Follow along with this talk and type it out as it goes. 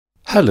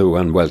Hello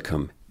and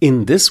welcome.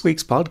 In this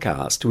week's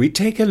podcast, we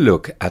take a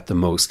look at the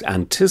most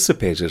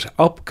anticipated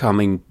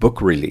upcoming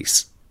book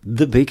release,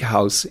 The Big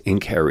House in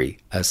Kerry,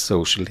 A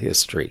Social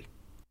History.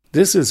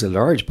 This is a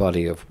large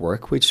body of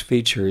work which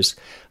features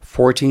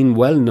 14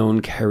 well-known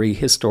Kerry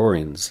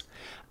historians,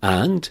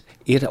 and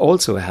it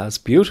also has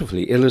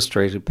beautifully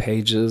illustrated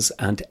pages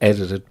and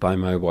edited by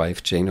my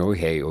wife Jane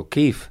O'Hay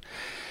O'Keefe.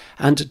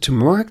 And to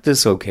mark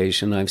this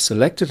occasion, I've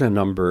selected a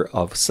number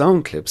of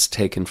sound clips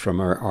taken from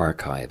our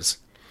archives.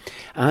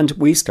 And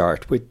we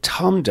start with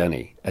Tom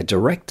Denny, a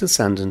direct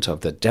descendant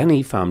of the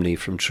Denny family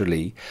from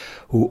Tralee,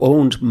 who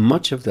owned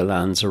much of the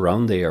lands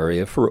around the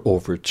area for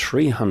over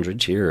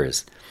 300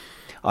 years.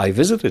 I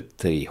visited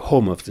the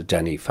home of the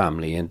Denny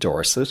family in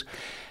Dorset,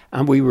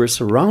 and we were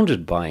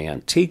surrounded by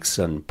antiques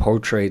and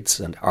portraits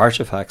and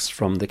artefacts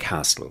from the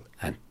castle.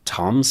 And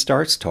Tom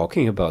starts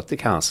talking about the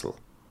castle.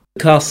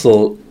 The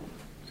castle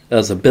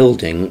as a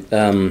building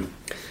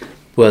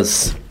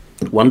was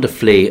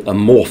wonderfully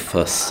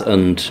amorphous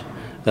and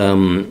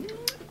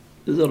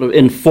sort of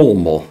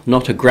informal,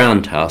 not a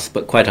grand house,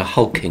 but quite a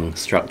hulking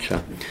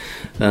structure,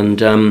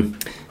 and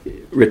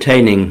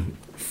retaining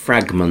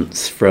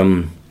fragments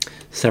from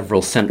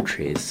several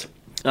centuries.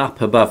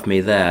 Up above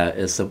me there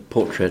is a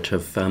portrait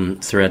of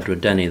Sir Edward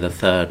Denny, the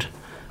third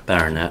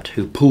baronet,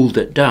 who pulled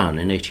it down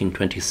in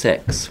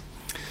 1826,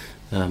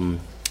 a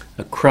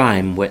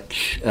crime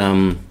which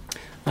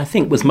I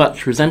think was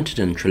much resented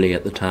in Tralee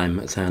at the time,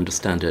 as I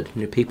understand it.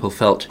 You know, people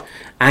felt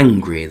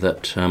angry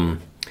that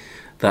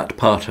that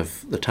part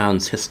of the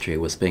town's history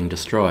was being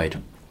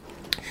destroyed.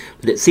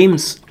 But it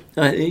seems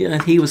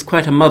he was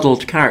quite a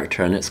muddled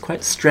character, and it's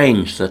quite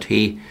strange that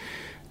he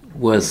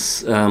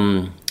was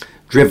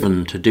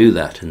driven to do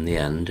that in the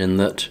end, in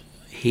that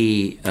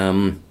he,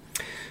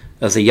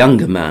 as a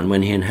younger man,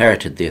 when he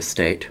inherited the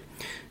estate,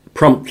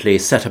 promptly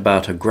set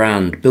about a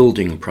grand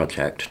building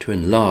project to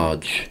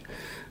enlarge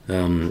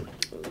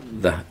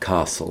the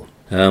castle,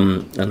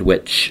 and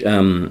which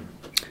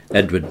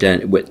Edward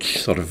Denny,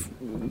 which sort of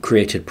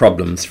created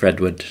problems for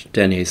Edward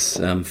Denny's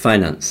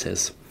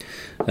finances.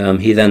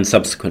 He then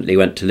subsequently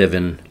went to live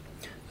in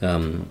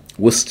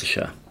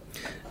Worcestershire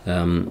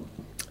and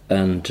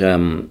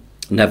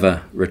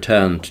never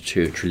returned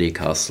to Tralee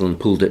Castle and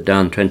pulled it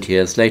down 20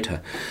 years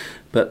later.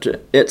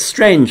 But it's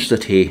strange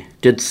that he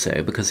did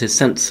so, because his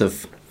sense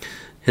of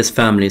his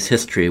family's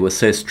history was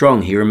so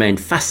strong. He remained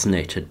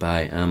fascinated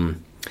by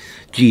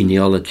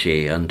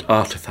genealogy and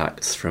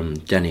artefacts from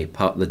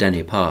the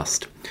Denny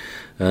past,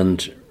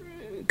 and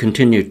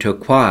continued to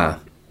acquire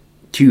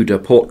Tudor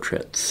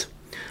portraits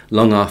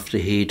long after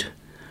he'd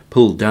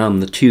pulled down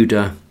the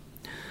Tudor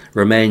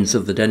remains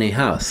of the Denny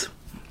house.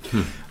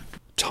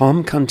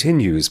 Tom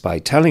continues by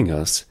telling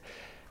us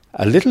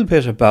a little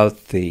bit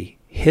about the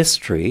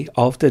history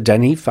of the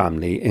Denny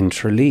family in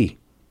Tralee.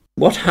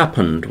 What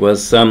happened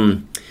was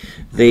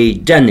the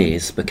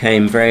Dennys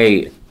became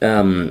very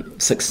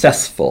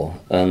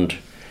successful and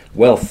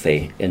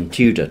wealthy in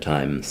Tudor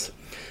times,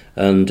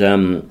 and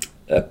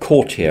a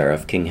courtier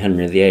of King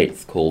Henry VIII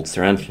called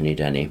Sir Anthony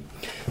Denny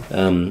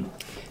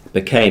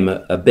became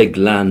a big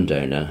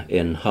landowner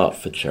in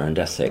Hertfordshire and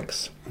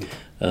Essex,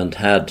 and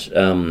had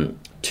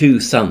two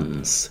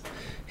sons.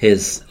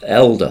 His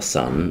elder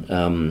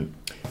son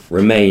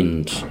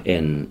remained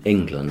in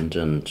England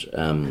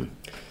and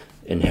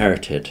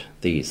inherited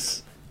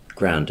these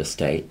grand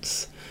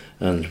estates,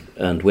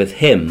 and with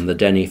him the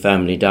Denny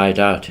family died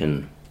out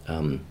in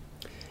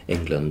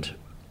England,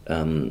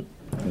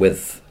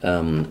 with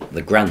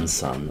the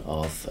grandson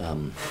of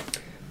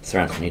Sir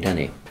Anthony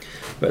Denny.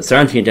 But Sir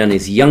Anthony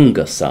Denny's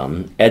younger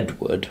son,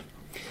 Edward,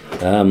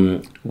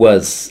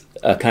 was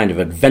a kind of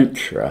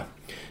adventurer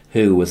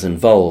who was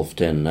involved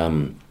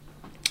in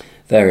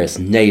various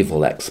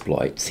naval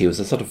exploits. He was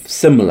a sort of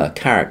similar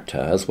character,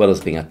 as well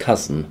as being a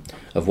cousin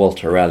of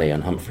Walter Raleigh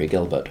and Humphrey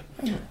Gilbert,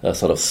 a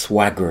sort of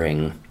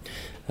swaggering,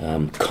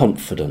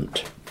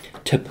 confident,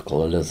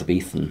 typical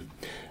Elizabethan.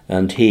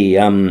 And he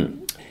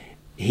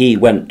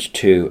went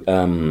to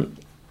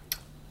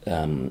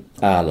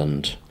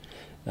Ireland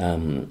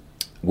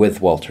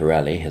with Walter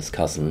Raleigh, his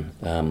cousin,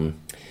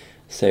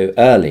 so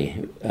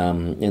early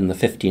in the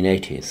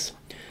 1580s,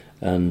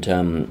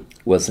 and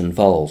was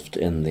involved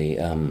in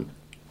the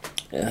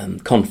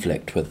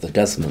conflict with the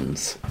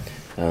Desmonds,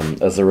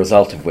 as a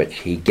result of which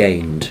he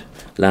gained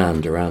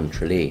land around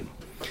Tralee.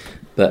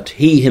 But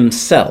he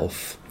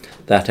himself,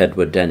 that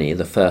Edward Denny,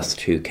 the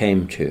first who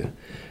came to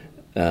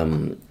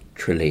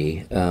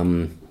Tralee,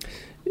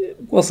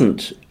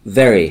 wasn't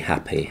very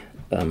happy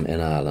in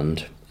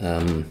Ireland,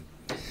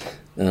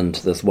 and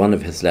there's one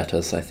of his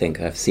letters I think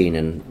I've seen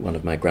in one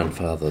of my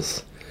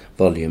grandfather's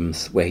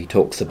volumes where he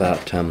talks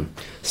about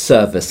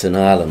service in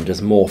Ireland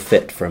is more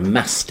fit for a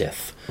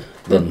mastiff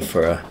than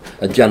for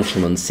a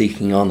gentleman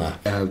seeking honour.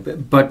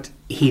 But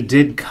he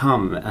did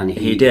come, and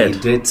he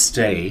did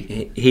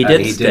stay. He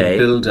did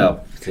build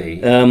up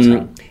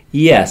the...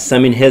 yes, I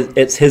mean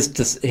it's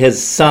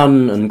his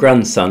son and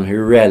grandson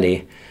who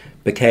really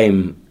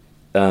became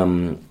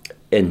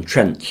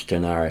entrenched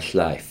in Irish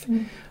life.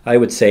 I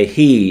would say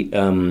he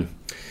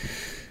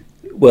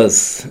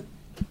was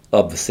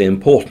obviously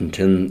important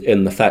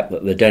in the fact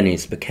that the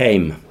Dennies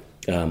became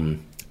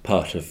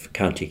part of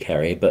County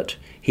Kerry, but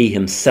he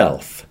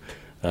himself,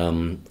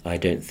 I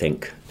don't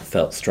think,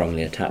 felt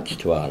strongly attached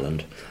to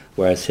Ireland,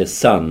 whereas his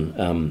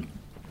son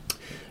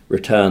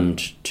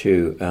returned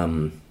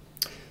to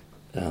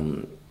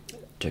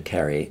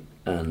Kerry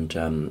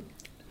and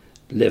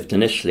lived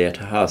initially at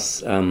a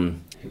house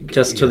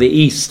just to the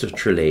east of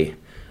Tralee.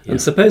 Yeah.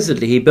 And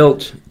supposedly he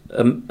built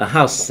a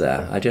house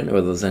there. I don't know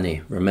whether there's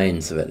any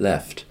remains of it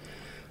left.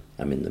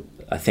 I mean,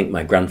 I think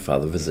my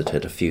grandfather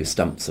visited a few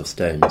stumps of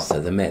stones, so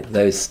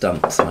those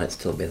stumps might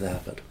still be there.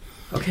 But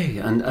okay,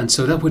 and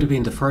so that would have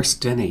been the first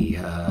Denny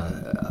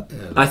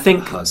I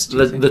think house,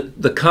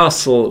 the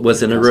castle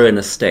was in a ruined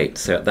estate,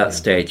 so at that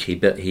stage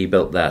he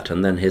built that,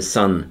 and then his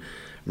son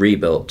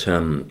rebuilt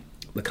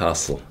the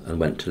castle and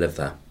went to live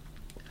there.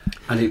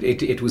 And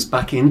it was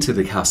back into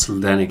the castle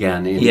then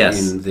again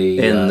in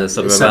the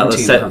sort of about the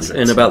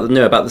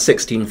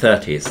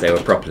 1630s they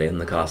were properly in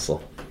the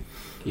castle.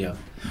 Yeah,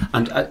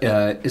 and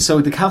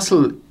so the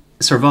castle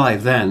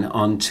survived then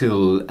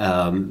until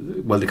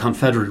the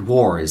Confederate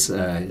Wars.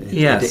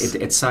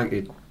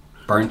 It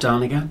burnt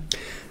down again.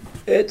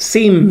 It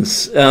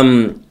seems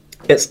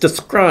it's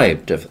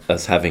described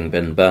as having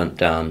been burnt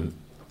down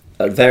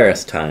at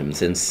various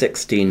times in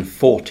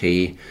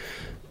 1640.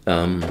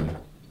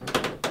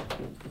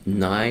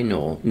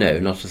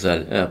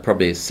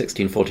 Probably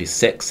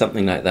 1646,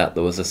 something like that.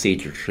 There was a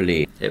siege of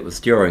Tralee. It was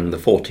during the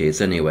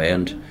 40s anyway,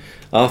 and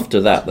after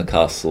that the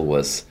castle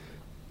was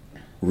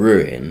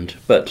ruined.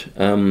 But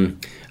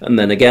and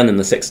then again in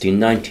the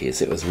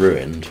 1690s it was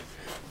ruined.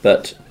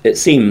 But it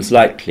seems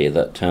likely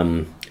that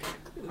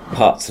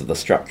parts of the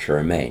structure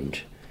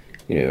remained.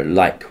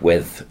 Like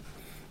with,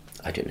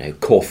 I don't know,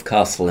 Corfe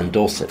Castle in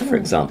Dorset, for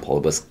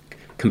example, was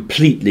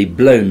completely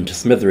blown to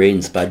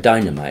smithereens by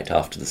dynamite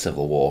after the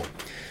Civil War.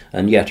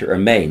 And yet it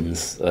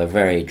remains a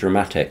very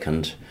dramatic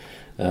and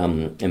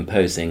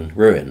imposing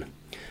ruin.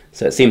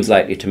 So it seems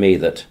likely to me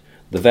that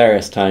the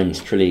various times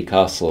Tralee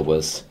Castle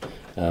was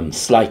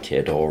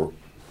slighted or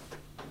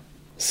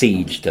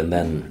sieged and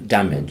then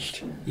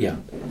damaged,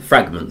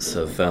 fragments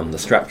of the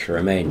structure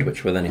remained,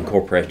 which were then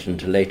incorporated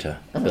into later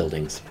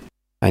buildings.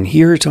 And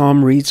here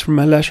Tom reads from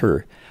a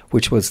letter,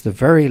 which was the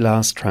very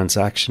last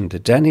transaction the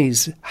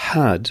Dennies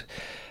had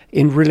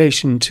in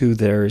relation to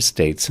their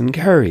estates in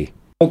Kerry.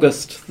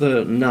 August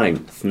the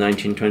 9th,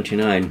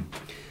 1929,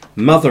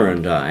 Mother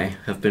and I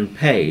have been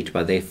paid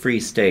by the Free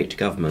State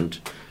Government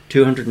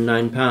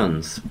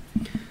 £209,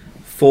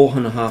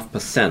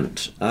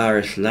 4.5%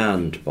 Irish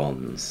land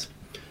bonds,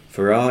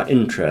 for our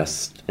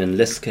interest in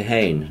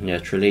Liscahane near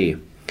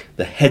Tralee,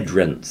 the head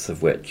rents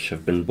of which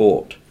had been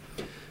bought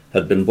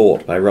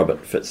by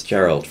Robert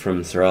Fitzgerald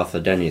from Sir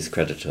Arthur Denny's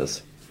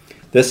creditors.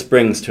 This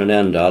brings to an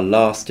end our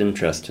last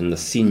interest in the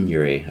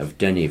seigneury of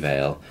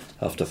Dennyvale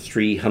after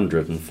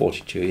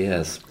 342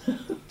 years.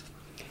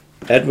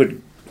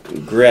 Edward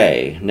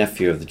Grey,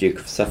 nephew of the Duke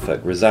of Suffolk,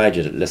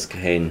 resided at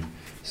Liscahane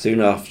soon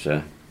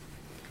after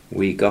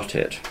we got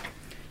it.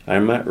 I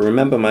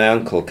remember my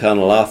uncle,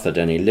 Colonel Arthur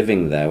Denny,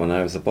 living there when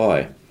I was a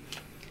boy.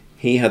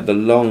 He had the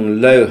long,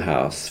 low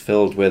house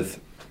filled with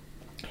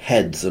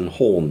heads and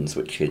horns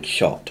which he had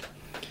shot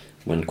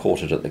when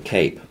quartered at the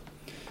Cape.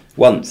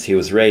 Once he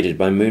was raided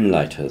by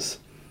moonlighters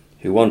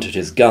who wanted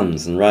his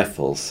guns and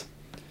rifles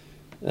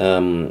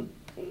there,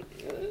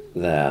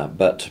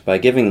 but by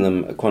giving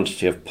them a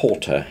quantity of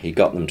porter, he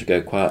got them to go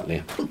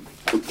quietly.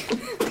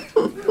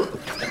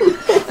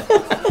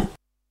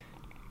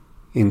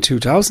 In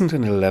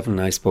 2011,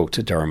 I spoke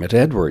to Dermot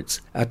Edwards.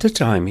 At the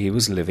time, he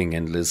was living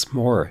in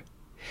Lismore.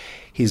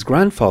 His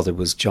grandfather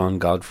was John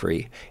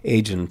Godfrey,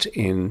 agent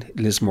in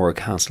Lismore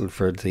Castle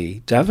for the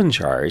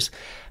Devonshires,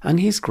 and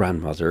his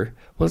grandmother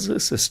was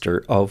a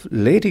sister of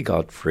Lady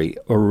Godfrey,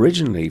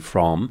 originally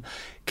from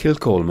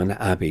Kilcolman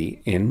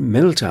Abbey in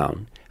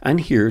Milltown. And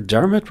here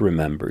Dermot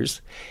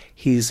remembers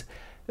his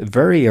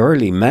very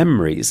early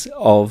memories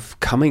of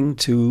coming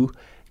to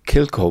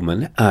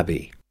Kilcolman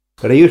Abbey.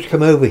 But I used to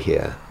come over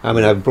here. I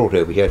mean, I was brought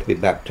over here to be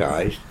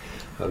baptised.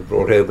 I was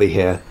brought over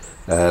here.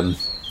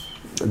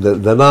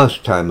 The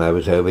last time I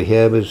was over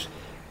here was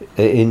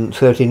in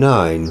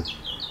 39,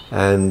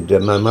 and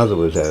my mother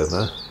was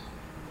over.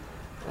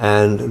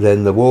 And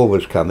then the war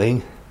was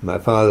coming. My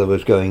father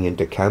was going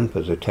into camp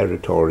as a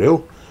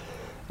territorial,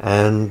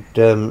 and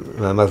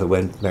my mother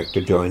went back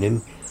to join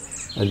him.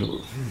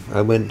 And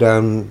I went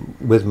down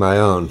with my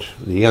aunt,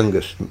 the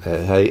youngest,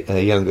 her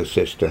younger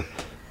sister,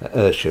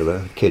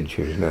 Ursula, kid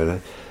she was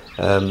known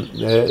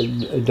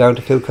as, down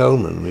to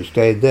Kilcolman. We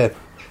stayed there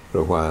for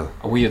a while.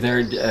 Were you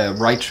there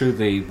right through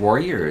the war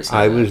years?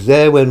 I was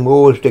there when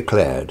war was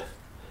declared.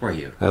 Were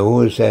you? I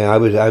always say I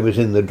was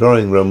in the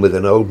drawing room with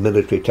an old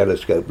military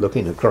telescope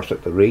looking across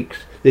at the reeks.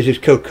 This is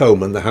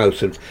Kilcolman, the house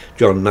that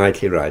John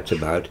Knightley writes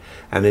about,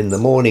 and in the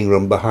morning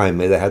room behind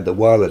me they had the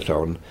wireless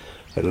on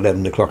at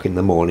 11 o'clock in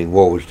the morning.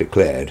 War was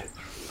declared.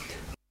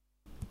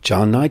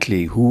 John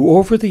Knightley, who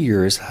over the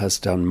years has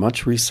done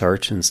much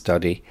research and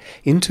study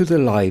into the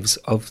lives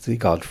of the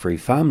Godfrey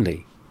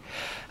family.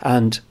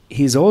 And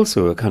he's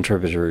also a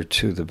contributor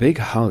to The Big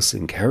House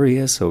in Kerry,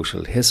 A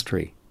Social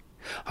History.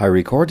 I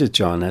recorded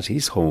John at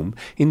his home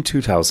in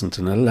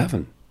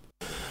 2011.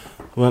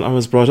 Well, I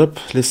was brought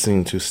up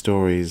listening to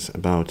stories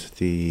about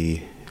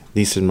the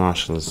Leeson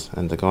Marshalls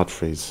and the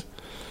Godfreys,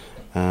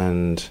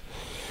 and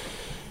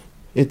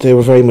they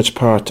were very much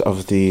part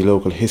of the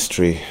local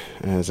history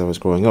as I was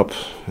growing up,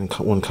 and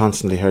one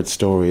constantly heard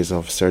stories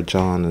of Sir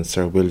John and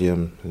Sir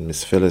William and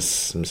Miss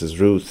Phyllis, Mrs.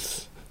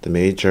 Ruth, the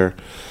Major,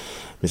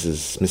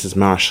 Mrs.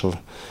 Marshall,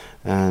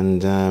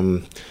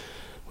 and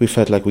we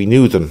felt like we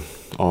knew them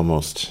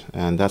almost,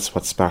 and that's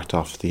what sparked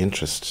off the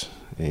interest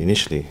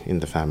initially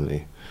in the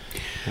family,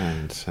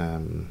 and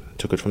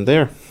took it from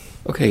there.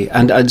 Okay,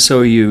 and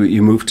so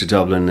you moved to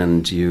Dublin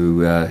and you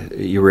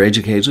were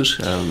educated?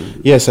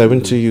 Yes, I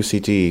went to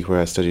UCD where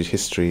I studied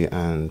history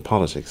and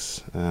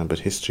politics, but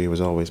history was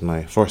always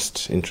my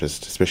first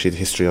interest, especially the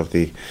history of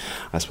the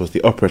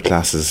upper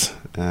classes,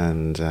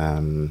 and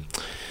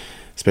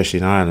especially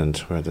in Ireland,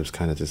 where there's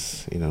kind of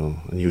this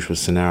unusual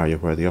scenario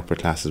where the upper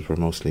classes were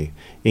mostly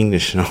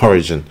English in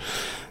origin,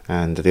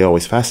 and they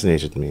always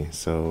fascinated me.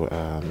 So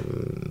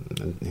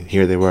and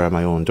here they were at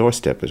my own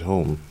doorstep at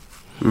home.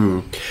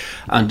 Mm.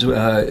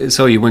 And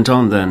so you went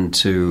on then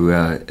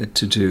to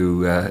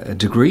do a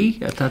degree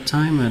at that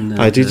time? And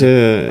I did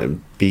a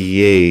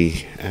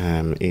BA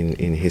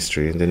in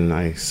history, and then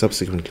I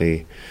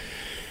subsequently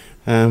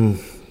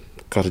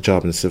got a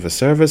job in the civil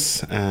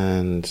service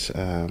and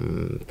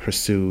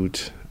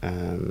pursued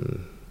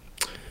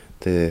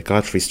the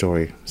Godfrey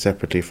story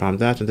separately from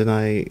that, and then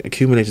I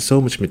accumulated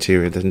so much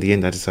material that in the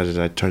end I decided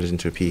I'd turn it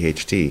into a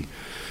PhD,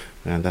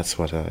 and that's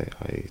what I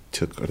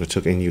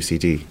undertook in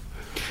UCD.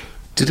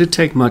 Did it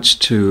take much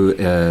to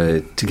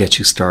get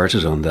you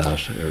started on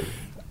that? Or?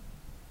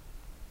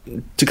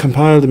 To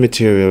compile the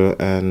material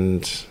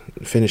and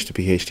finish the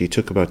PhD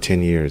took about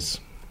 10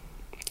 years,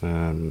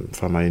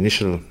 from my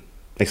initial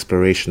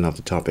exploration of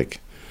the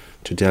topic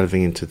to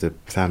delving into the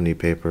family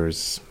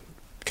papers,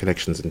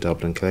 collections in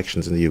Dublin,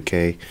 collections in the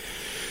UK,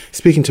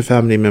 speaking to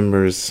family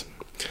members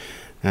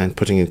and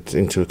putting it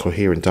into a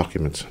coherent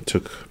document. It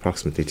took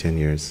approximately 10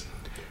 years.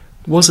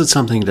 Was it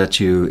something that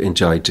you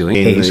enjoyed doing?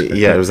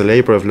 Yeah, it was a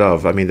labour of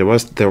love. I mean,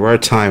 there were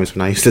times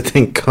when I used to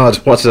think, God,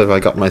 what have I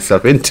got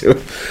myself into?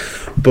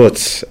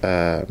 But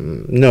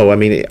no, I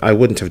mean, I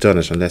wouldn't have done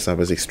it unless I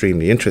was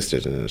extremely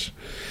interested in it.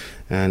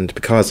 And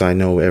because I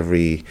know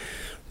every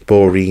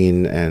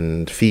boreen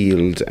and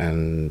field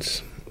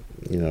and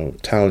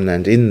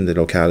townland in the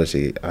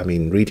locality, I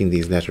mean, reading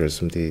these letters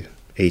from the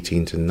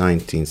 18th and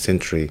 19th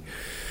century,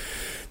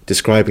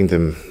 describing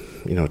them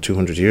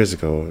 200 years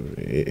ago,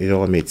 it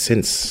all made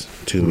sense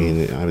to me,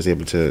 and I was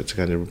able to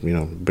kind of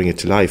bring it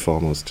to life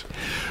almost.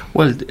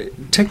 Well,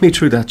 take me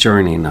through that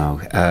journey now.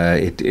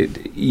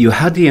 You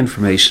had the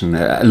information,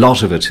 a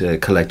lot of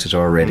it collected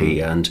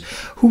already, and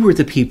who were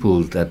the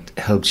people that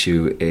helped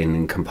you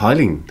in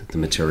compiling the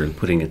material,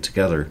 putting it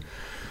together?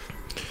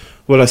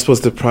 Well, I suppose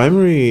the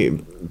primary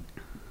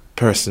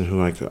person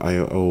who I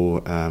owe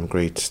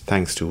great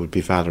thanks to would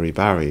be Valerie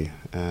Barry.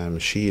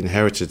 She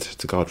inherited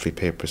the Godfrey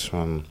papers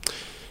from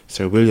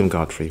Sir William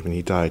Godfrey when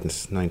he died in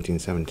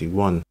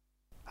 1971.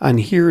 And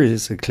here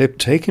is a clip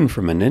taken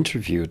from an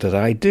interview that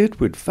I did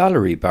with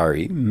Valerie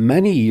Barry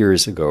many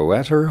years ago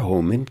at her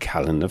home in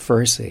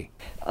Callanafersey.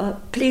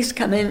 Please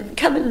come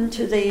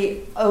into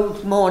the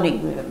old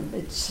morning room.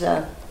 It's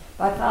by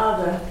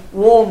far the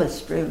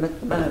warmest room at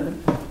the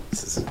moment.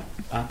 This is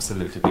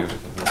absolutely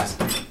beautiful.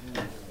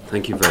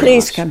 Thank you very much.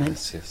 Please come in.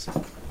 Yes.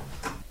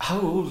 How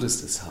old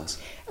is this house?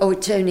 Oh,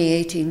 it's only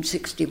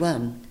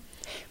 1861.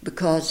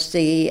 Because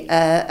the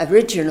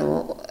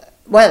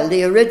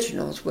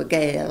originals were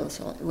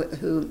Gales,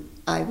 who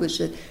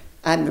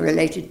I'm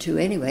related to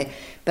anyway.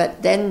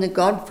 But then the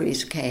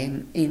Godfreys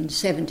came in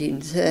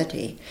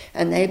 1730,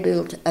 and they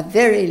built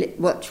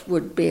what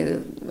would be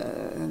a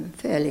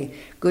fairly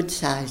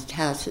good-sized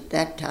house at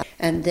that time.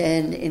 And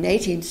then in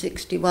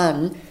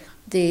 1861,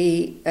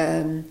 the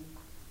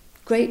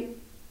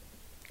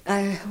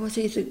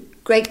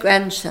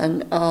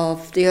great-grandson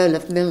of the Earl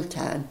of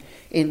Milltown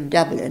in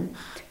Dublin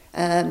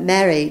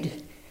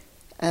married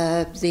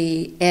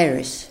the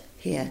heiress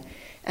here,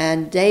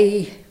 and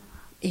they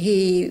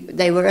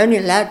were only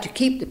allowed to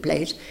keep the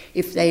place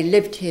if they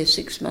lived here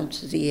 6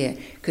 months of the year,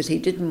 because he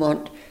didn't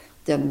want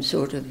them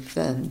sort of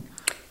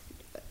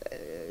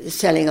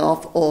selling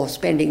off or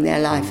spending their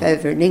life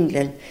over in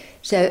England.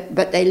 So,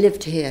 but they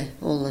lived here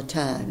all the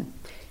time,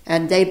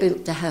 and they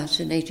built the house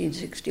in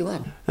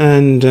 1861.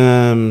 And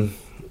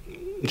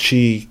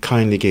she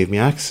kindly gave me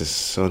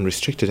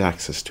unrestricted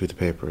access to the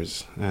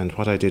papers, and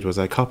what I did was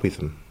I copied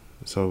them.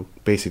 So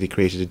basically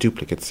created a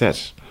duplicate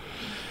set.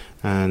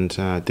 And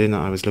then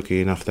I was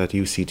lucky enough that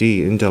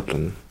UCD in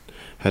Dublin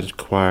had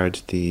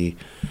acquired the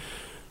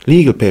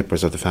legal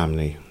papers of the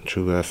family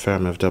through a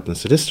firm of Dublin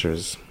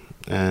solicitors.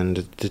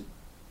 And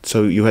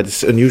so you had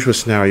this unusual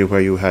scenario where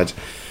you had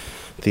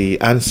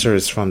the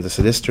answers from the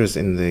solicitors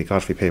in the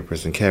Godfrey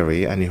papers in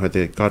Kerry, and you had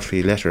the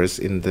Godfrey letters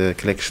in the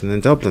collection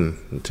in Dublin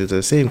to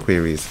the same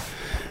queries.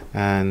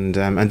 And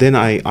then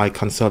I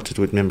consulted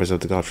with members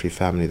of the Godfrey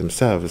family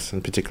themselves,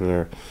 in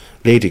particular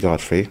Lady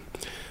Godfrey,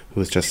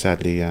 who has just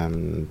sadly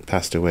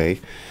passed away,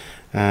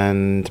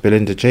 and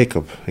Belinda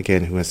Jacob,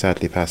 again, who has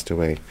sadly passed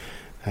away.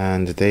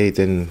 And they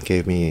then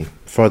gave me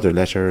further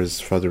letters,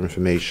 further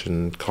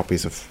information,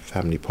 copies of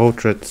family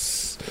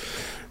portraits,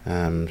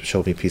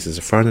 showed me pieces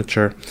of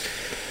furniture,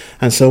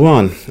 and so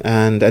on.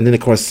 And then, of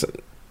course,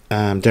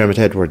 Dermot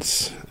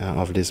Edwards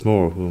of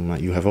Lismore, whom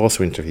you have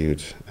also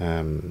interviewed,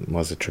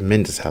 was a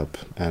tremendous help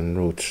and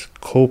wrote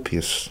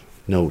copious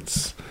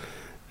notes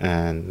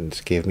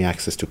and gave me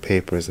access to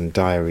papers and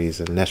diaries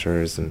and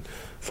letters and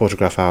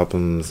photograph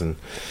albums, and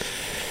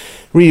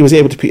really was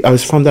able to I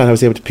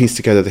was able to piece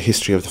together the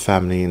history of the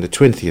family in the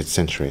 20th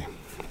century,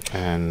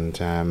 and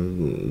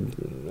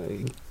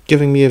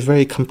giving me a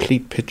very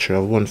complete picture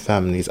of one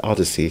family's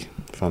odyssey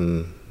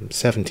from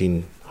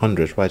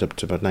 1700 right up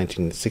to about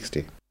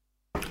 1960.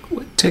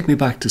 Take me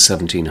back to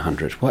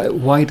 1700.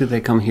 Why did they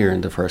come here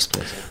in the first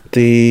place?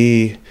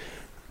 The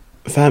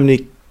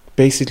family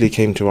basically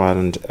came to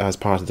Ireland as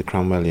part of the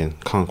Cromwellian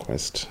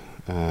conquest.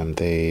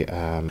 They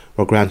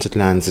were granted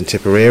lands in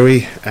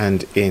Tipperary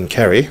and in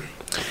Kerry.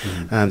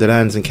 The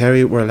lands in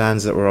Kerry were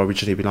lands that were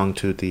originally belonged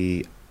to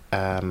the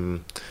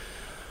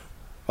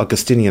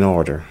Augustinian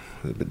order,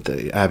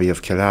 the Abbey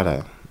of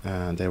Killala.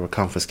 They were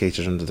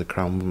confiscated under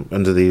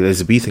the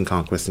Elizabethan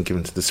conquest and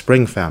given to the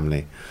Spring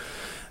family,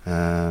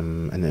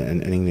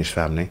 an English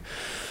family.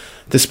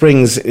 The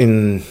Springs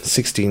in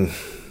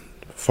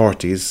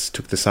 1640s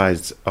took the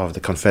sides of the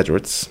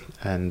Confederates,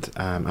 and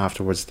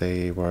afterwards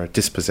they were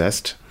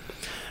dispossessed,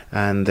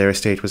 and their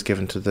estate was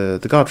given to the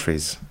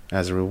Godfreys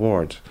as a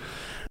reward.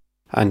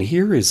 And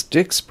here is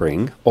Dick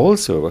Spring,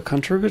 also a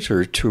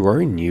contributor to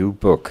our new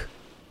book.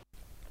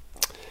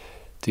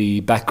 The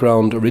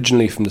background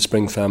originally from the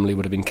Spring family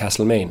would have been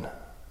Castlemaine,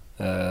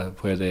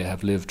 where they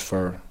have lived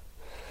for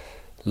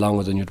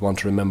longer than you'd want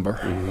to remember,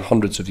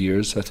 hundreds of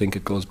years. I think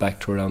it goes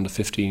back to around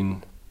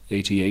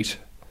 1588,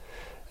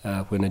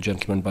 when a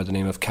gentleman by the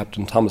name of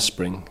Captain Thomas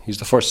Spring, he's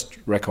the first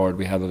record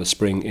we have of a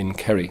spring in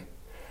Kerry.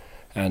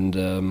 And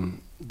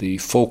the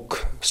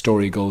folk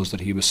story goes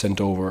that he was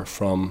sent over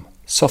from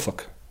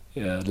Suffolk,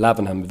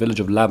 Lavenham, the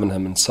village of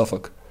Lavenham in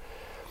Suffolk,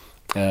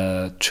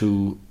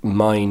 to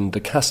mine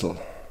the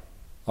castle.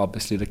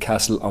 Obviously the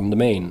castle on the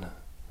Main.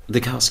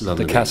 The castle on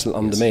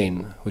the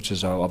Main, which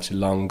is now obviously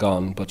long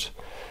gone, but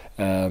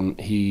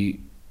it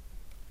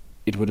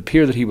would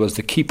appear that he was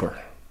the keeper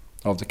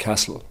of the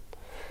castle.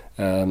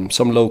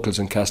 Some locals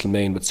in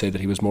Castlemaine would say that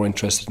he was more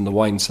interested in the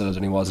wine cellar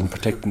than he was in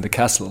protecting the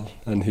castle,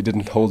 and he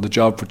didn't hold the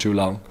job for too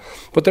long.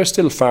 But there's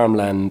still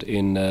farmland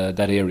in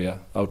that area,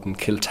 out in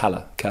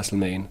Kiltalla,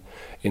 Castlemaine,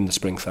 in the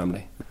Spring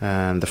family.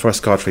 And the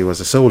first Godfrey was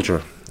a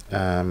soldier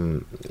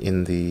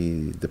in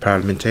the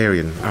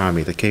parliamentarian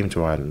army that came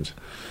to Ireland.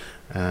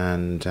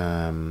 And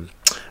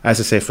as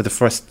I say, for the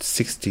first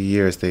 60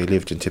 years they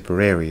lived in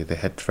Tipperary. They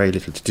had very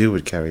little to do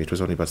with Kerry. It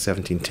was only about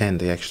 1710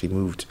 they actually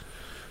moved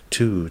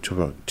to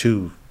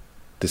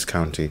this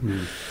county,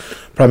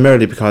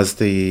 primarily because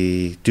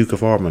the Duke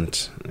of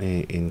Ormond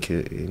in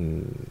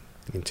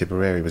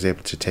Tipperary was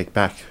able to take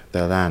back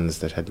their lands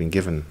that had been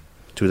given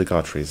to the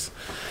Godfreys.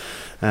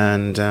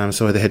 And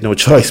so they had no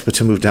choice but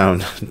to move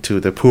down to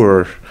the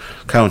poorer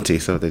county,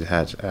 so they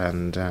had.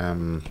 And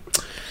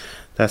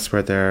that's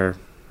where their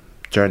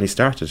journey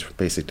started,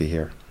 basically,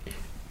 here.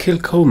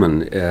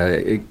 Kilcoman,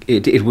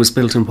 it was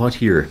built in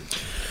what year?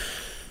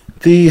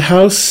 The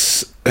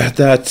house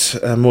that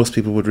most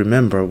people would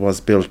remember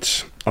was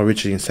built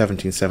originally in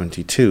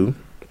 1772,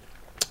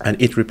 and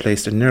it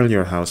replaced an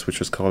earlier house which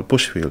was called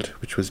Bushfield,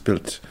 which was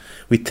built,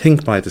 we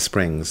think, by the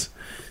Springs,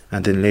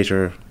 and then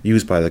later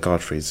used by the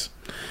Godfreys,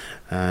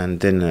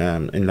 and then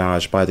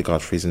enlarged by the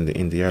Godfreys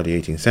in the early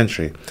 18th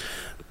century.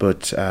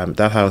 But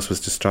that house was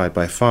destroyed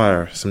by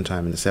fire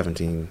sometime in the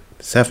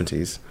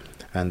 1770s,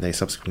 and they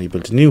subsequently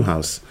built a new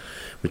house,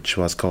 which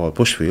was called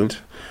Bushfield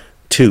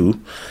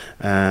 2,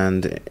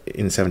 and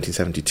in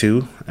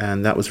 1772,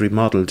 and that was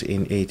remodeled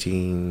in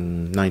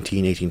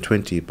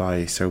 1820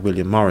 by Sir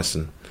William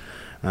Morrison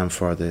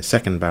for the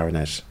second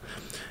baronet.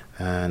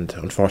 And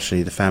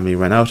unfortunately the family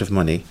ran out of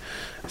money,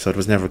 so it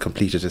was never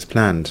completed as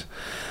planned.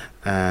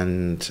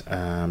 And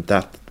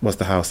that was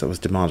the house that was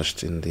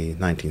demolished in the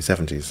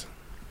 1970s.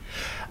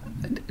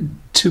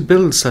 To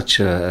build such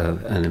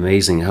an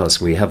amazing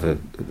house, we have a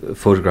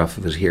photograph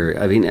of it here.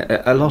 I mean,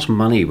 a lot of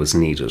money was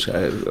needed.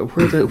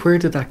 Where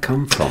did that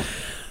come from?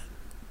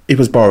 It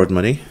was borrowed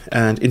money,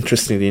 and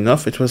interestingly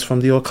enough, it was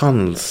from the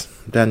O'Connells,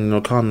 Daniel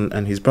O'Connell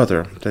and his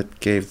brother, that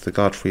gave the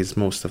Godfreys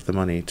most of the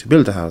money to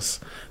build the house,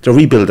 to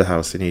rebuild the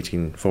house in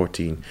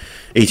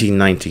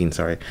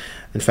 1819.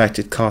 In fact,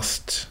 it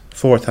cost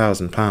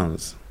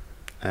 £4,000.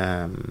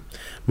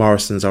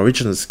 Morrison's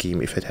original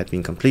scheme, if it had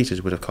been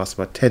completed, would have cost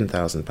about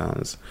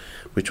 £10,000,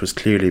 which was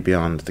clearly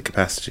beyond the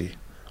capacity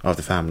of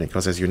the family,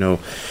 because, as you know,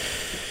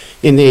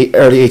 in the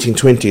early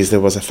 1820s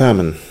there was a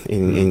famine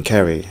in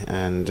Kerry,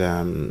 and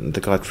the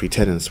Godfrey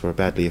tenants were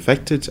badly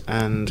affected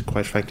and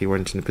quite frankly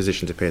weren't in a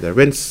position to pay their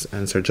rents,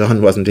 and Sir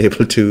John wasn't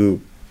able to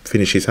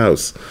finish his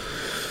house.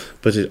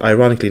 But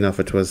ironically enough,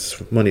 it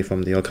was money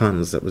from the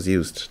O'Connells that was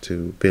used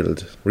to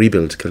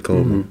rebuild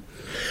Kilcoman.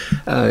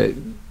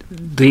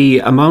 The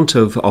amount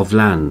of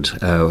land,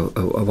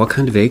 what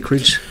kind of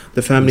acreage?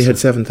 The family had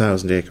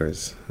 7,000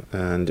 acres,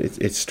 and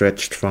it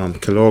stretched from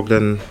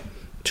Killorglin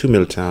to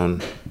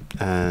Milltown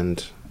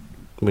and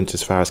went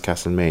as far as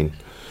Castlemaine.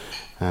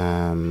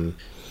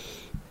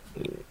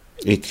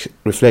 It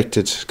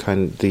reflected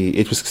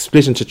it was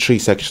split into three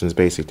sections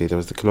basically. There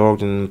was the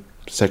Killorglin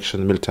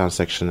section, the Milltown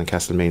section, and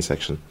Castlemaine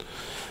section.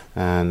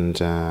 And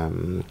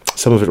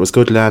some of it was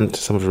good land,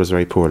 some of it was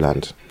very poor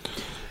land.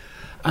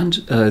 And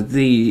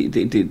the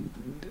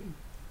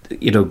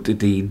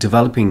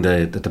developing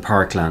the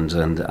parkland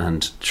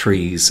and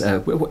trees.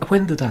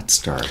 When did that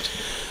start?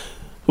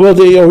 Well,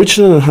 the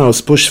original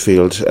house,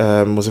 Bushfield,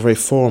 was a very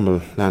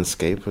formal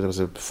landscape. There was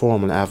a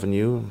formal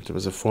avenue. There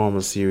was a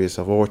formal series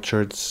of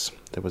orchards.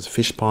 There was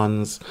fish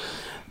ponds.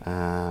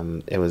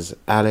 There was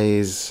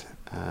alleys.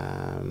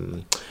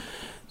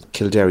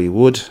 Kildare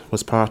Wood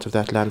was part of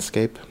that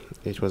landscape.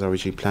 It was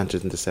originally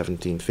planted in the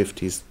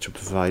 1750s to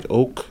provide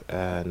oak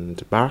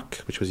and bark,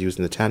 which was used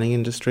in the tanning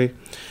industry.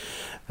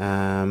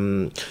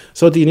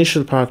 So the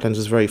initial parkland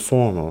was very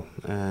formal,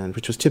 and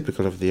which was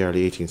typical of the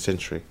early 18th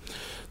century.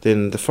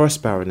 Then the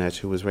first baronet,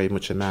 who was very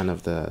much a man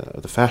of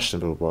the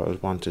fashionable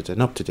world, wanted an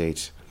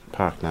up-to-date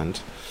parkland.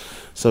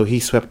 So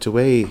he swept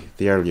away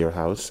the earlier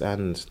house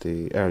and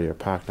the earlier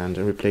parkland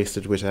and replaced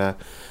it with a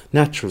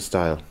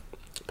natural-style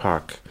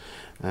park,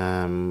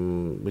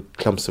 with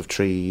clumps of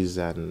trees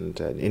and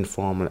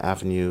informal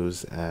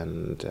avenues,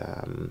 and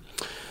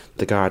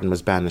the garden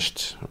was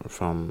banished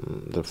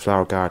from the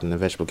flower garden. The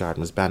vegetable garden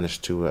was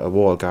banished to a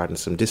wall garden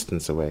some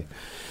distance away.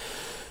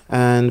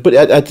 But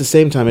at the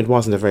same time, it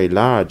wasn't a very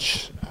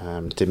large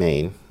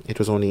domain. It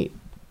was only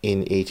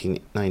in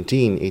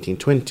 1819,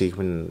 1820,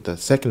 when the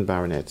second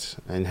baronet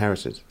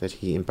inherited, that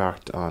he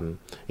embarked on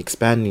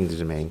expanding the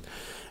domain,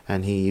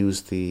 and he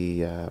used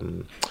the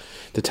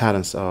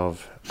talents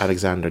of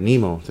Alexander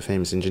Nemo, the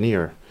famous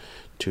engineer,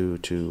 to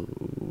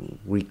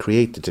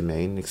recreate the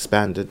domain,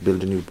 expand it,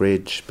 build a new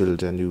bridge,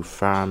 build a new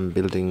farm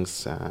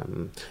buildings, a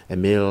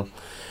mill.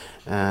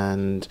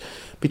 And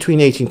between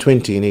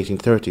 1820 and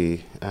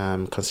 1830,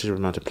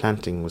 considerable amount of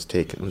planting was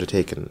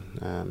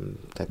undertaken.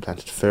 They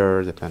planted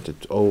fir, they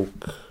planted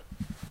oak,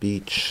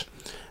 beech,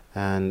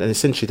 and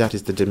essentially that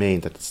is the domain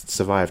that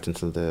survived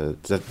until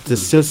that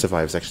still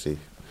survives actually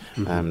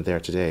there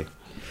today.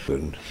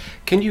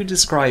 Can you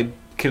describe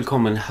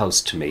Kilcoman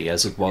House to me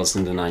as it was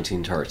in the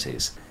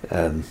 1930s?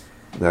 I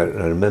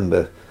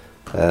remember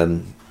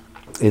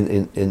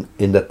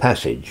in the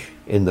passage,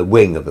 in the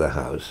wing of the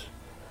house,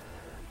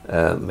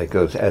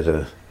 because as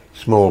a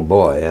small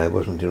boy I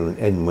wasn't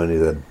in one of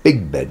the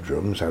big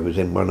bedrooms. I was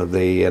in one of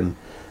the in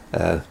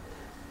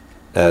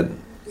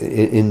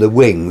the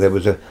wing. There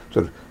was a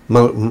sort of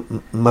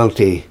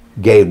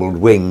multi-gabled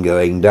wing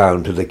going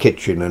down to the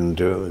kitchen and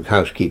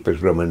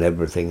housekeeper's room and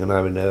everything, and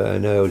I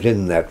know I was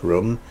in that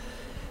room,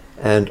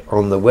 and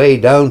on the way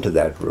down to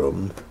that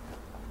room,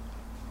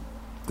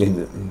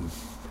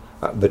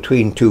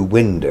 between two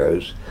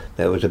windows,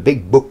 there was a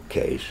big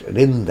bookcase, and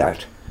in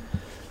that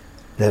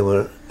there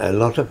were a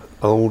lot of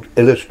old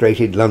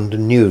illustrated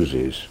London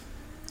newses,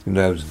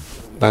 those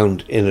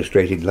bound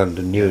illustrated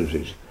London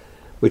newses,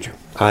 which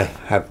I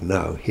have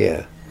now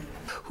here.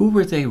 Who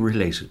were they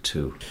related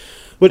to?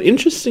 Well,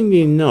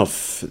 interestingly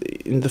enough,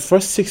 in the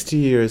first 60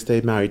 years they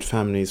married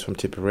families from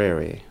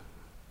Tipperary,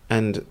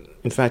 and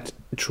in fact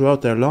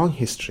throughout their long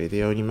history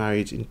they only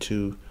married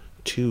into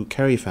two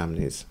Kerry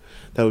families.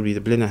 That would be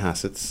the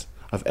Blennerhassets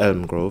of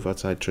Elmgrove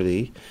outside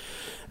Tralee,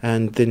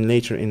 and then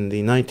later in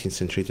the 19th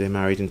century they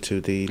married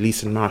into the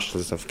Leeson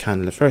Marshalls of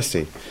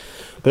Canlafercy.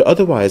 But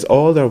otherwise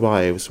all their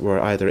wives were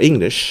either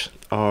English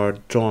or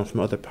drawn from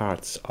other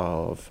parts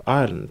of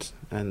Ireland,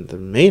 and the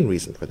main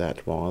reason for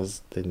that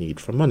was the need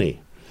for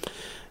money.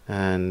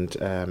 And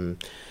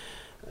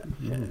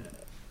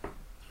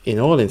in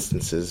all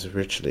instances,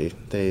 virtually,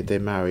 they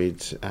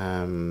married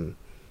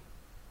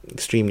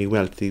extremely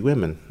wealthy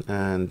women,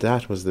 and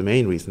that was the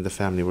main reason the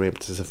family were able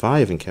to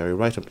survive in Kerry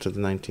right up to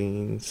the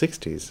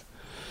 1960s.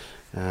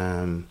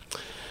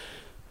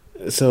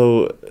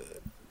 So,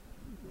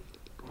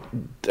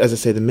 as I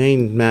say, the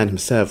main man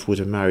himself would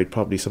have married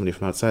probably somebody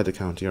from outside the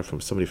county or from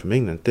somebody from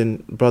England.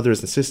 Then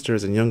brothers and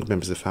sisters and younger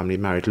members of the family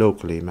married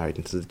locally, married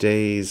into the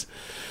Days,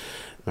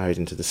 married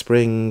into the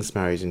Springs,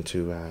 married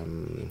into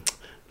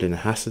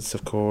Blennerhassets,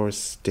 of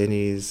course,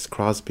 Denny's,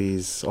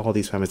 Crosby's, all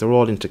these families. They're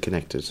all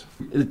interconnected.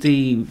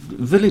 The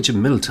village of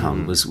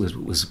Milltown was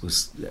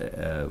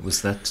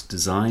that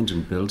designed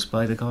and built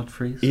by the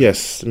Godfreys?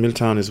 Yes,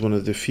 Milltown is one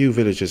of the few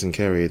villages in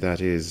Kerry that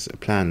is a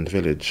planned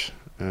village.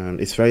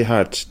 It's very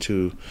hard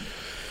to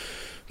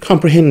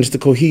comprehend the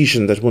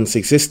cohesion that once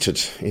existed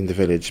in the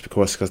village,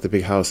 because the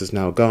big house is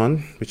now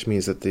gone, which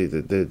means that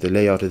the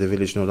layout of the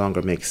village no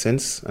longer makes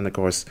sense. And of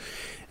course,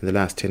 in the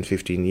last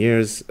 10-15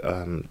 years,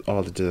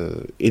 all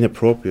the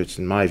inappropriate,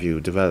 in my view,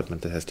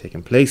 development that has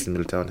taken place in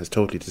Milltown has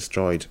totally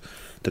destroyed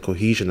the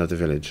cohesion of the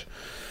village.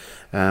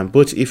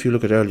 But if you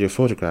look at earlier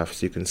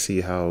photographs, you can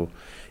see how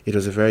it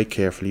was a very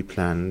carefully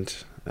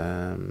planned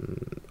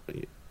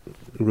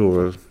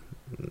rural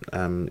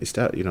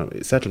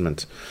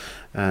settlement.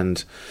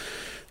 And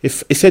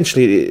if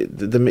essentially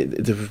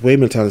the way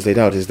Milltown is laid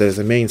out is there's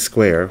a main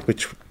square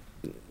which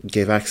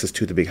gave access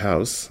to the big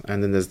house,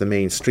 and then there's the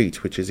main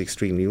street which is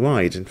extremely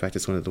wide. In fact,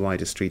 it's one of the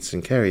widest streets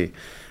in Kerry,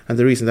 and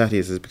the reason that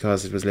is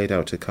because it was laid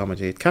out to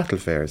accommodate cattle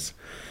fairs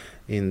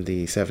in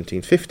the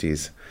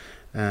 1750s.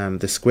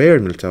 The square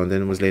in Milltown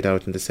then was laid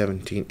out in the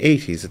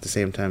 1780s at the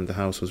same time the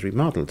house was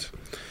remodelled.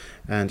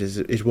 And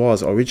it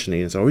was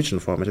originally, in its original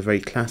form, a very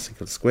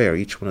classical square.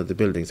 Each one of the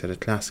buildings had a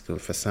classical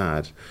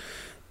facade.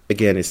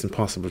 Again, it's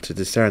impossible to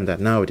discern that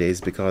nowadays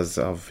because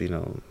of,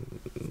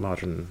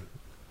 modern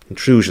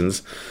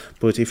intrusions.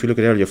 But if you look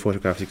at earlier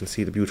photographs, you can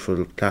see the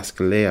beautiful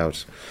classical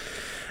layout.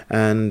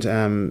 And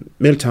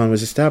Milltown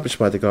was established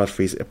by the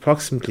Godfreys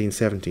approximately in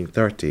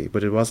 1730,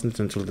 but it wasn't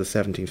until the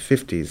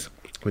 1750s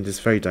when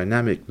this very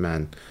dynamic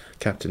man,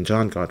 Captain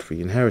John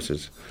Godfrey,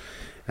 inherited.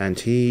 And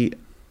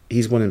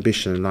his one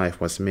ambition in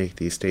life was to make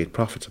the estate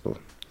profitable.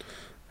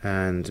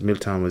 And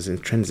Milltown was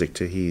intrinsic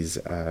to his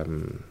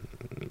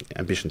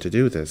ambition to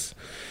do this.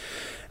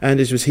 And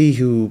it was he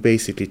who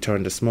basically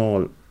turned a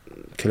small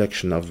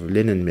collection of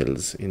linen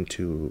mills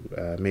into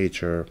a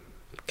major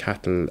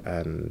cattle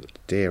and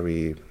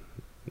dairy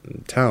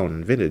town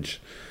and village.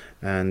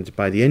 And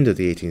by the end of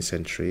the 18th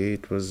century,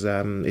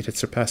 it had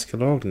surpassed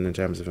Killorglin in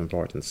terms of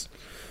importance.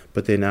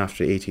 But then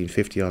after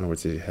 1850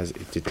 onwards,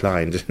 it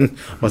declined.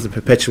 Was a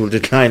perpetual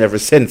decline ever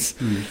since.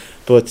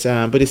 But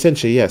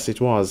essentially, yes,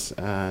 it was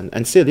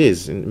and still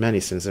is in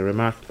many senses a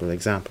remarkable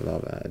example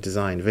of a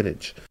design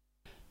village.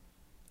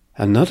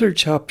 Another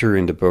chapter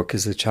in the book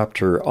is a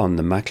chapter on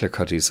the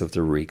McLacuddies of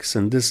the Reeks,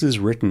 and this is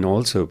written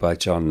also by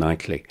John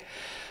Knightley.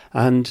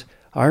 And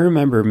I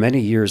remember many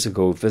years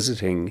ago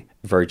visiting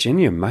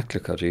Virginia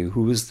McLacuddy,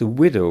 who was the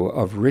widow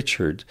of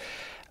Richard,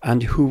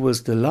 and who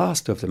was the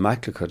last of the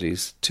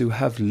McLacuddies to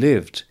have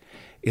lived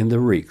in the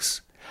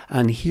Reeks.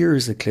 And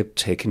here's a clip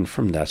taken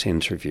from that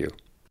interview.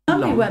 The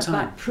family went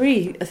back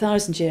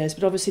 1,000 years,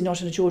 but obviously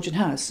not in a Georgian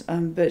house.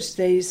 But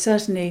they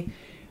certainly,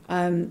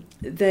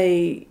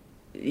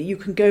 you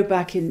can go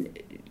back in,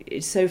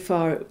 it's so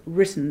far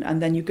written,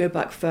 and then you go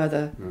back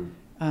further,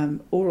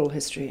 oral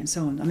history and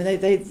so on. I mean,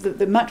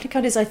 the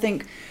McLacuddies, I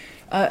think,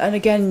 and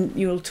again,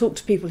 you'll talk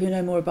to people who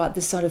know more about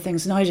this side of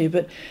things than I do,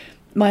 but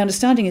my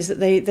understanding is that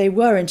they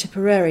were in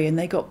Tipperary and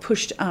they got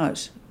pushed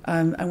out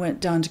and went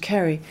down to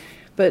Kerry.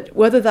 But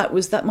whether that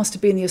must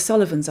have been the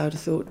O'Sullivans, I would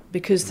have thought,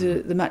 because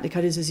the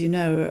McLacuddies, as you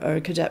know, are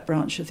a cadet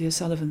branch of the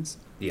O'Sullivans.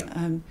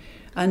 Yeah.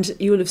 And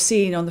you will have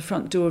seen on the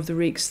front door of the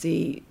Reeks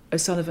the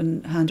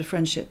O'Sullivan Hand of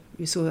Friendship.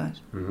 You saw that?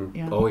 Mm-hmm.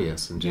 Yeah. Oh,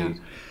 yes, indeed.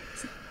 Yeah.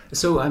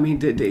 So, I mean,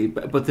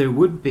 but there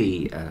would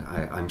be,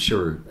 I'm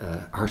sure,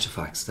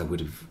 artefacts that would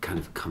have kind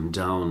of come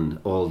down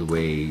all the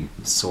way,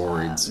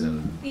 swords.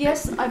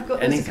 Yes, I've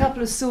got a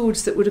couple of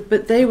swords that would have,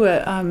 but they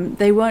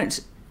weren't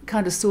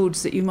kind of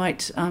swords that you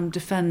might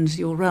defend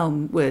your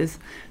realm with.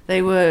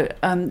 They were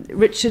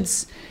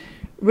Richard's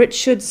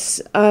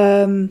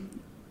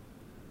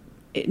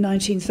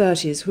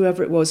 1930s,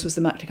 whoever it was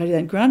the McLacuddy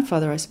then,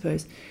 grandfather, I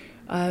suppose,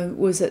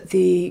 was at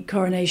the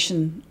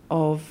coronation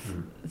of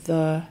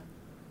the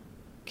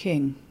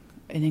King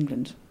in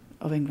England.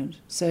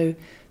 So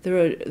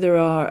there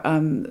are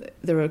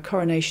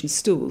coronation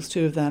stools,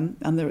 2 of them,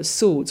 and there are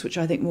swords, which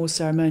I think more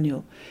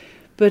ceremonial.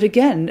 But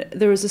again,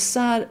 there is a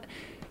sad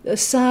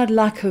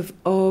lack of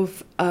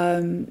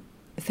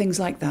things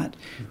like that.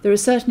 There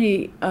is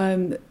certainly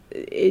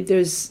there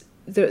is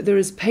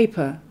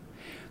paper,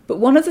 but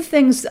one of the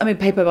things, I mean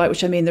paper by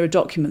which I mean there are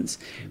documents,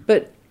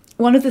 but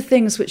one of the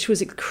things which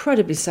was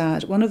incredibly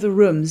sad, one of the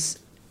rooms,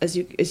 as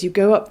you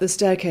go up the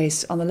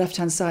staircase on the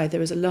left-hand side,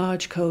 there is a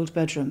large cold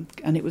bedroom,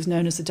 and it was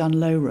known as the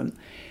Dunlow Room.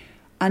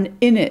 And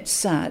in it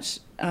sat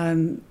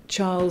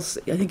Charles,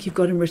 I think you've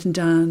got him written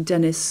down,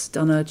 Dennis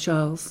Dunner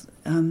Charles.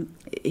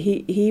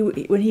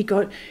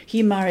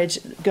 He married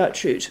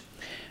Gertrude,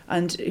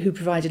 and who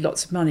provided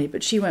lots of money,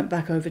 but she went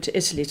back over to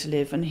Italy to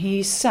live, and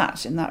he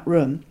sat in that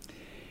room.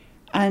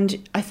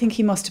 And I think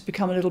he must have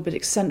become a little bit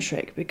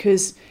eccentric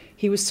because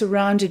he was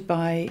surrounded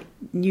by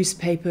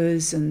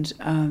newspapers and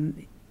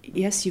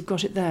yes, you've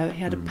got it there.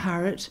 He had a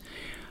parrot.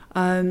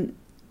 He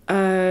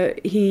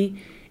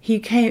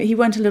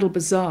went a little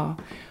bizarre,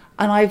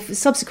 and I've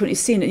subsequently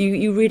seen it.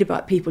 You read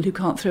about people who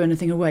can't throw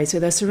anything away, so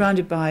they're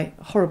surrounded by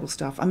horrible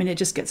stuff. I mean, it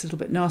just gets a little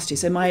bit nasty.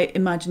 So my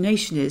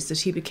imagination is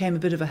that he became a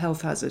bit of a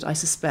health hazard. I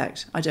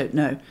suspect. I don't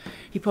know.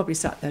 He probably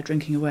sat there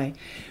drinking away.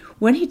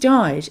 When he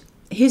died,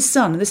 his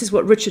son, and this is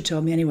what Richard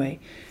told me anyway,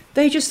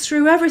 they just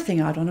threw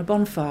everything out on a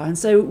bonfire. And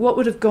so what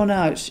would have gone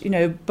out,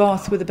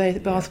 bath with a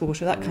bath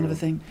water, that kind of a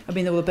thing. I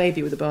mean, there was a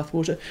baby with a bath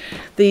water.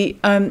 He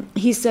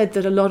said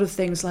that a lot of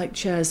things like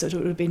chairs that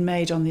would have been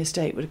made on the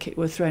estate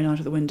were thrown out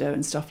of the window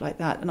and stuff like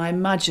that. And I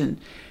imagine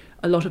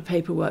a lot of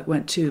paperwork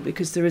went too,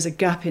 because there is a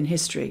gap in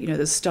history.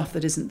 There's stuff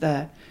that isn't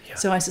there. Yeah.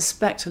 So I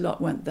suspect a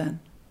lot went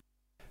then.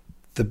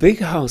 The Big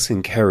House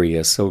in Kerry,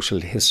 A Social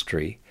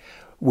History,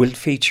 will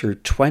feature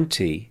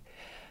 20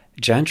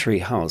 gentry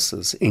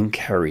houses in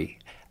Kerry,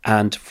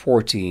 and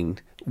 14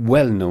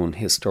 well-known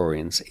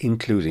historians,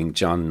 including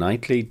John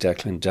Knightley,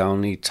 Declan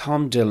Downey,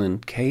 Tom Dillon,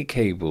 Kay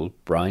Cable,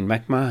 Brian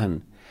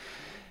McMahon,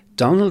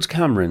 Donald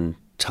Cameron,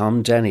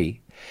 Tom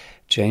Denny,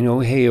 Jane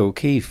O'Hay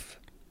O'Keefe,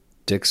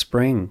 Dick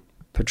Spring,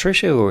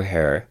 Patricia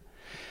O'Hare,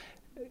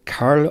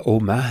 Carl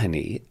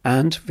O'Mahony,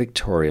 and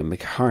Victoria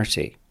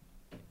McCarthy.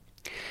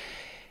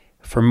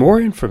 For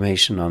more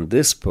information on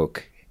this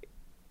book,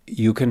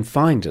 you can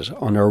find it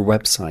on our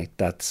website.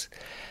 That's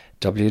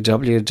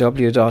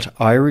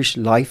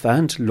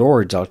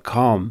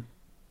www.irishlifeandlore.com.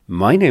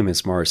 My name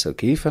is Maurice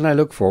O'Keefe, and I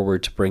look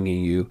forward to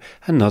bringing you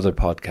another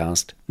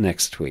podcast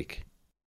next week.